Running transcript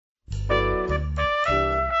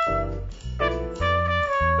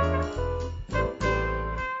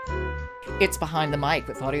It's Behind the Mic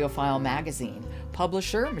with AudioFile Magazine.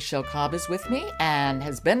 Publisher Michelle Cobb is with me and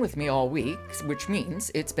has been with me all week, which means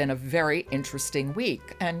it's been a very interesting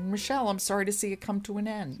week. And Michelle, I'm sorry to see it come to an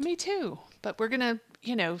end. Me too. But we're going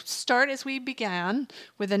to, start as we began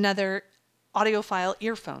with another AudioFile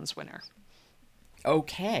Earphones winner.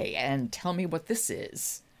 Okay, and tell me what this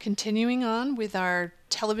is. Continuing on with our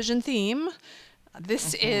television theme,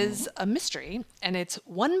 this is a mystery, and it's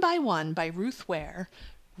One by One by Ruth Ware,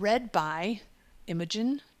 read by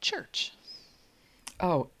Imogen Church.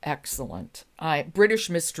 Oh, excellent. British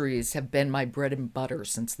mysteries have been my bread and butter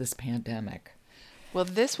since this pandemic. Well,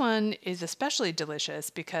 this one is especially delicious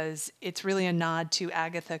because it's really a nod to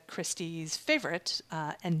Agatha Christie's favorite,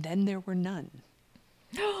 And Then There Were None.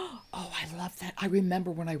 Oh, I love that. I remember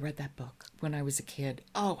when I read that book when I was a kid.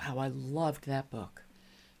 Oh, how I loved that book.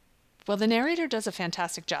 Well, the narrator does a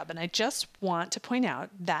fantastic job, and I just want to point out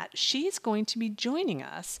that she's going to be joining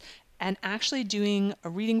us and actually doing a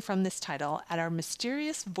reading from this title at our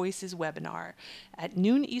Mysterious Voices webinar at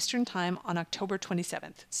noon Eastern Time on October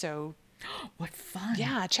 27th. So, what fun.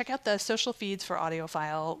 Yeah, check out the social feeds for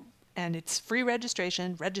AudioFile, and it's free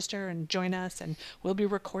registration. Register and join us, and we'll be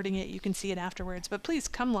recording it. You can see it afterwards, but please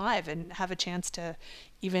come live and have a chance to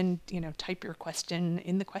even, type your question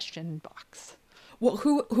in the question box. Well,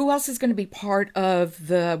 who else is going to be part of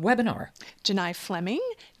the webinar? Janai Fleming,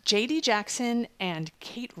 J.D. Jackson, and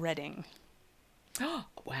Kate Redding.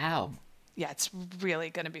 Wow. Yeah, it's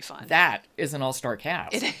really going to be fun. That is an all-star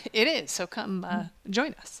cast. It is, so come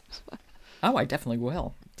join us. Oh, I definitely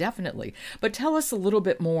will. Definitely. But tell us a little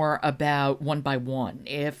bit more about One by One.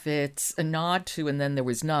 If it's a nod to And Then There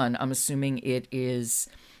Was None, I'm assuming it is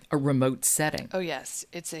a remote setting. Oh, yes.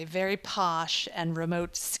 It's a very posh and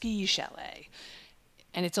remote ski chalet.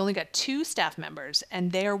 And it's only got 2 staff members,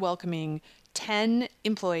 and they are welcoming 10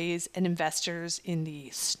 employees and investors in the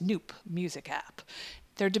Snoop music app.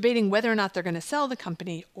 They're debating whether or not they're going to sell the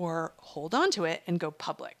company or hold on to it and go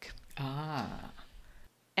public.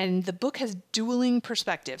 And the book has dueling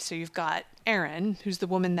perspectives. So you've got Erin, who's the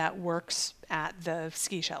woman that works at the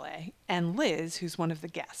ski chalet, and Liz, who's one of the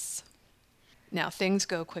guests. Now, things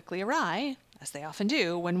go quickly awry, as they often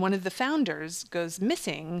do, when one of the founders goes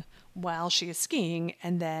missing while she is skiing,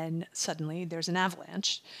 and then suddenly there's an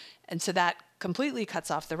avalanche. And so that completely cuts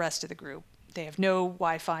off the rest of the group. They have no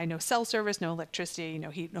Wi-Fi, no cell service, no electricity,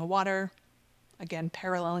 no heat, no water. Again,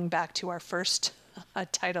 paralleling back to our first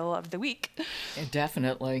title of the week.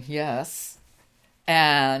 Definitely, yes.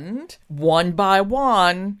 And one by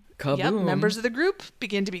one, kaboom. Yep, members of the group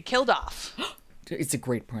begin to be killed off. It's a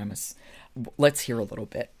great premise. Let's hear a little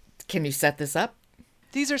bit. Can you set this up?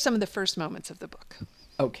 These are some of the first moments of the book.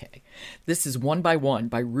 Okay. This is One by One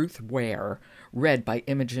by Ruth Ware, read by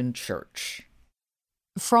Imogen Church.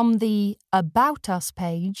 From the About Us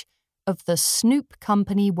page of the Snoop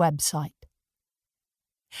Company website.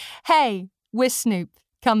 Hey, we're Snoop.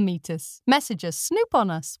 Come meet us. Message us, snoop on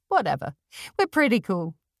us, whatever. We're pretty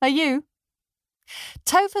cool. Are you?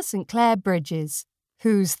 Topher St. Clair Bridges.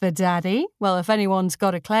 Who's the daddy? Well, if anyone's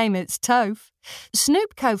got a claim, it's Toph.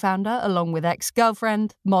 Snoop co-founder, along with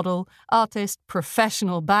ex-girlfriend, model, artist,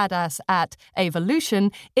 professional badass at Evolution,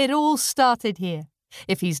 it all started here.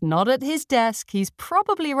 If he's not at his desk, he's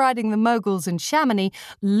probably riding the moguls in Chamonix,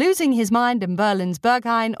 losing his mind in Berlin's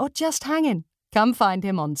Berghain, or just hanging. Come find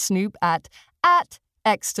him on Snoop at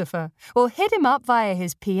Xtopher, or hit him up via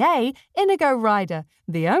his PA, Inigo Ryder,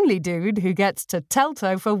 the only dude who gets to tell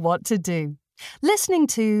Topher what to do. Listening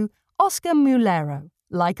to Oscar Mulero,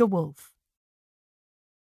 Like a Wolf.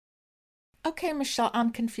 Okay, Michelle,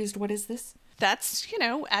 I'm confused. What is this? That's,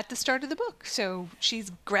 at the start of the book. So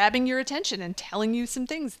she's grabbing your attention and telling you some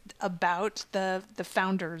things about the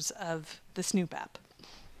founders of the Snoop app.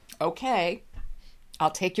 Okay.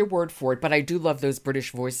 I'll take your word for it, but I do love those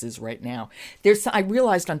British voices right now. I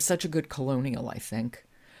realized I'm such a good colonial, I think.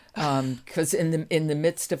 Because in the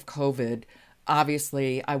midst of COVID,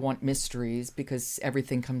 obviously, I want mysteries because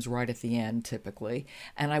everything comes right at the end, typically.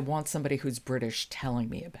 And I want somebody who's British telling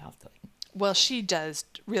me about them. Well, she does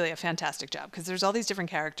really a fantastic job because there's all these different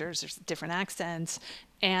characters, there's different accents,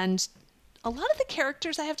 and a lot of the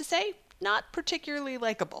characters, I have to say, not particularly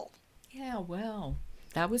likable. Yeah, well,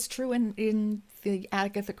 that was true in the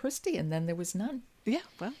Agatha Christie, And Then There Was None. Yeah,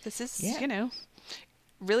 well, this is,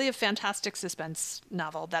 really a fantastic suspense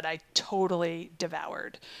novel that I totally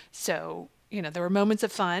devoured. So, there were moments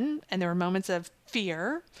of fun and there were moments of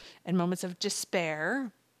fear and moments of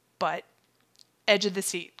despair, but edge of the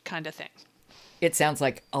seat kind of thing. It sounds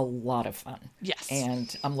like a lot of fun. Yes.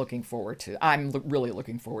 And I'm really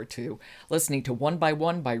looking forward to listening to One by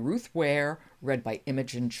One by Ruth Ware, read by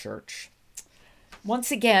Imogen Church.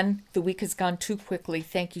 Once again, the week has gone too quickly.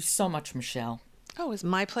 Thank you so much, Michelle. Oh, it was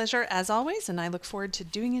my pleasure as always, and I look forward to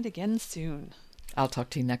doing it again soon. I'll talk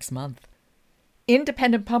to you next month.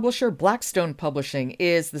 Independent publisher Blackstone Publishing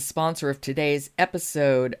is the sponsor of today's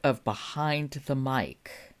episode of Behind the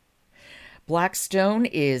Mic. Blackstone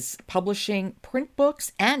is publishing print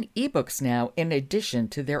books and ebooks now in addition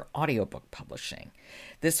to their audiobook publishing.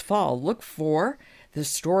 This fall, look for the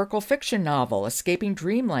historical fiction novel Escaping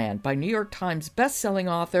Dreamland by New York Times bestselling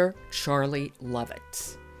author Charlie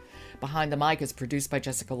Lovett. Behind the Mic is produced by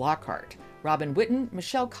Jessica Lockhart. Robin Whitten,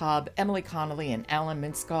 Michelle Cobb, Emily Connolly, and Alan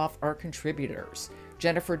Minskoff are contributors.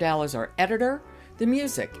 Jennifer Dahl is our editor. The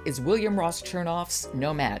music is William Ross Chernoff's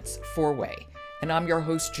Nomads 4-Way. And I'm your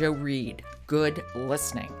host, Jo Reed. Good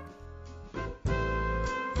listening.